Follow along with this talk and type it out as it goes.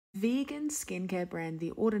Vegan skincare brand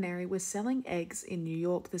The Ordinary was selling eggs in New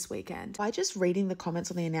York this weekend. By just reading the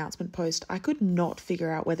comments on the announcement post, I could not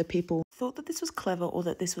figure out whether people thought that this was clever or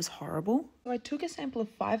that this was horrible. So I took a sample of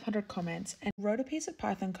 500 comments and wrote a piece of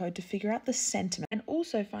Python code to figure out the sentiment and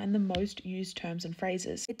also find the most used terms and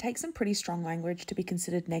phrases. It takes some pretty strong language to be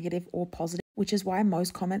considered negative or positive, which is why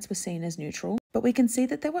most comments were seen as neutral. But we can see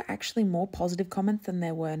that there were actually more positive comments than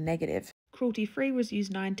there were negative. Cruelty-free was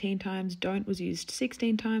used 19 times, don't was used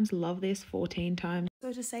 16 times, love this 14 times.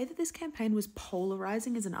 So to say that this campaign was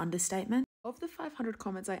polarizing is an understatement. Of the 500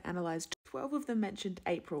 comments I analysed, 12 of them mentioned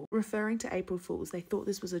April, referring to April Fools. They thought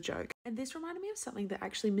this was a joke. And this reminded me of something that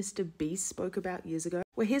actually Mr. Beast spoke about years ago,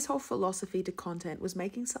 where his whole philosophy to content was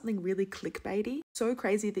making something really clickbaity, so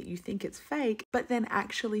crazy that you think it's fake, but then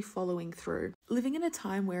actually following through. Living in a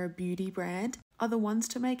time where a beauty brand are the ones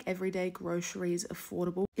to make everyday groceries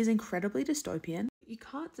affordable is incredibly dystopian. You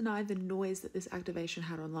can't deny the noise that this activation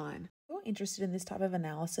had online. If you're interested in this type of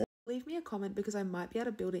analysis, leave me a comment because I might be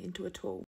able to build it into a tool.